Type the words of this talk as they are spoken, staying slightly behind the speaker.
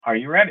Are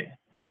you ready?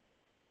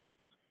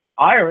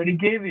 I already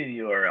gave you the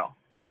URL.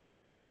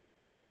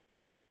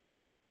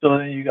 So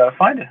then you gotta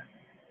find it.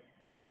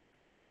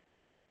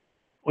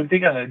 What do you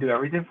think I'm gonna do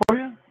everything for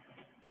you?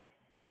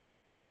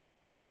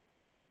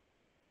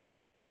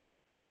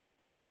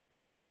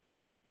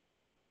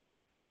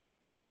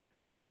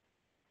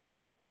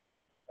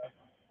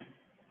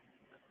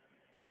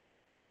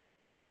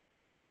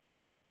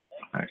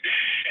 All right.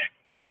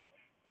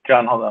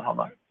 John, hold on. Hold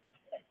on.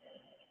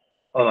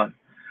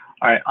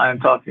 All right, I am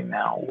talking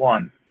now.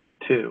 1,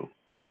 2,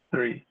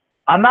 3.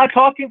 I'm not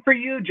talking for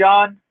you,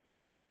 John.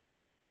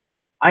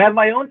 I have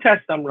my own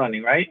test I'm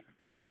running, right?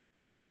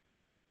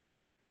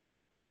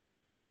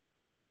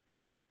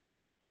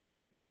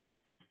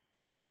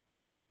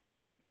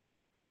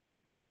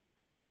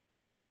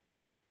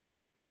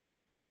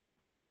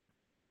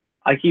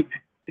 I keep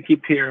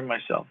hearing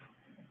myself.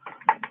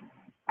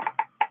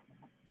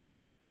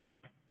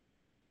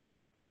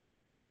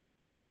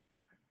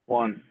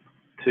 One,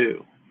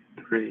 2,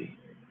 3,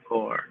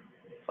 4,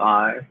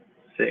 5,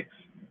 6,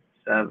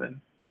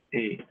 7,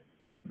 8,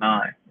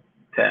 9,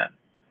 10,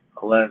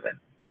 11,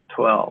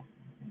 12,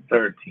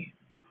 13,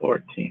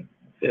 14,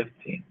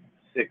 15,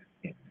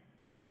 16.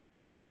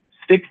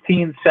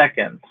 16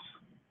 seconds.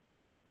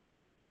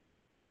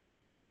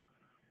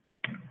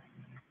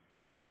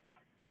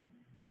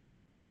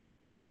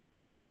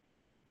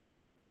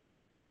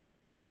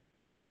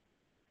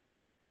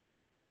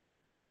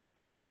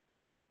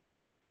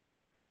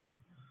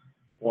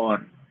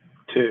 One,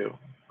 2,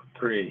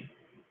 3,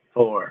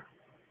 4,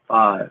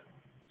 5,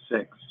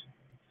 6,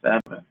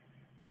 7,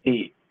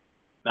 8,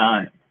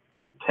 9,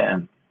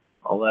 10,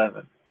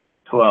 11,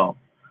 12,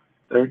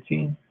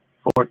 13,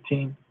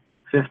 14,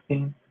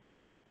 15,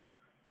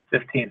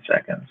 15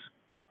 seconds.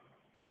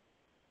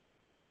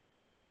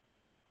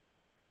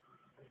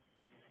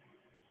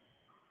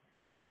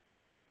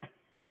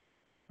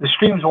 The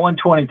stream's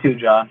 122,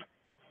 John.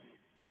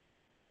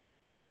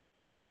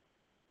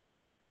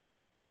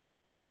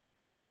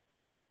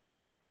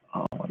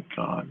 Oh my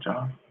God,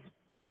 John.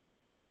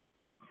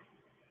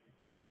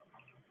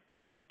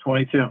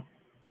 22.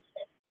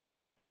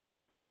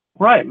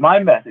 Right, my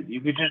method. You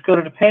could just go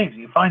to the page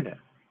and you find it.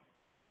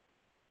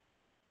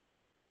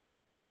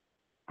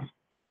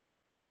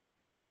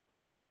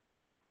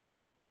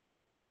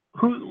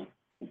 Who?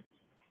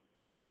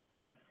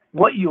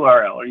 What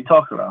URL are you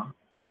talking about?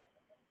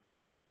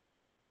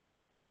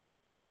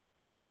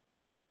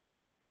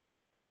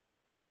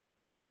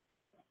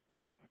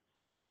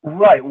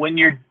 Right, when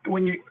you're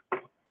doing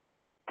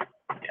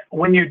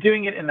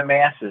it in the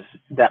masses,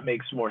 that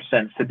makes more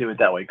sense to do it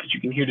that way because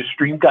you can hear the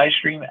stream guy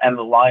stream and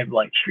the live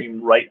light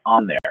stream right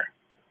on there.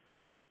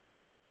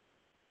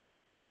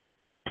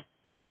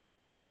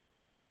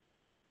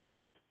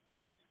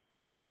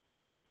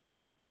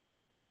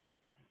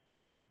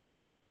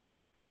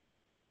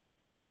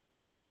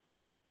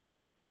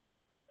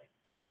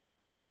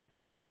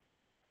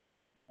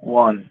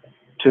 One,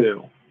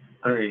 2,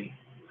 3,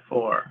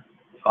 4,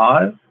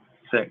 5,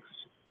 6,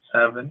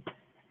 7,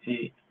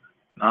 8,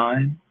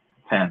 9,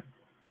 10,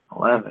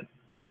 11,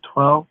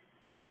 12,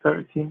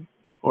 13,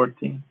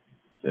 14,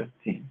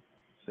 15,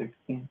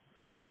 16.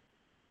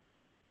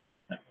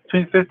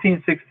 Between 15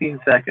 and 16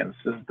 seconds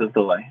is the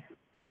delay.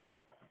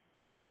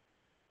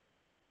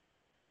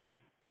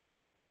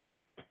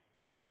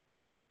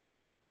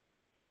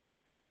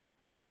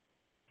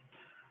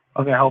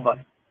 Okay, hold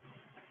on.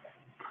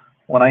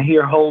 When I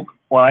hear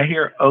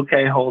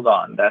okay, hold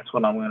on, that's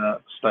when I'm gonna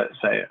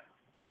say it.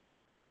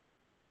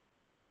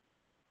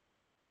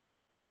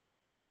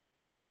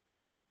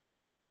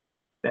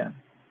 Then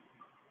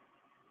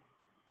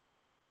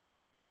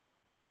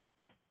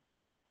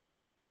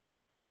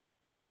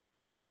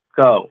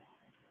go.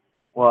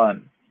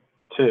 1,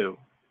 2,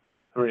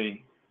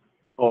 3,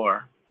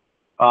 4,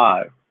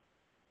 5,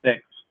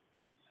 6,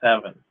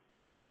 7,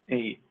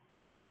 8,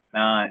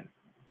 9,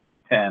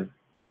 10,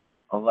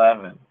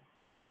 11,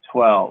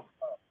 12,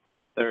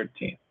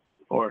 13,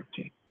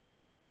 14.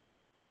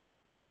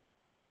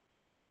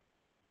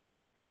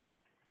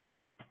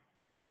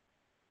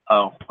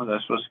 Oh, was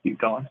I supposed to keep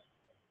going?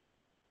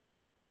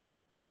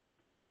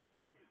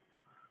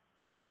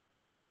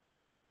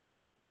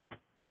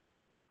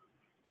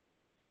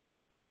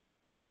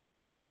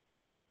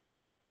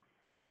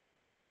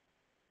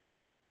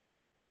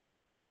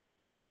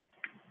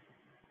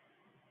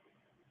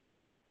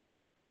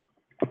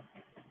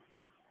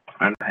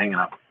 I'm hanging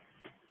up.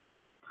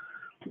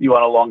 You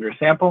want a longer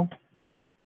sample?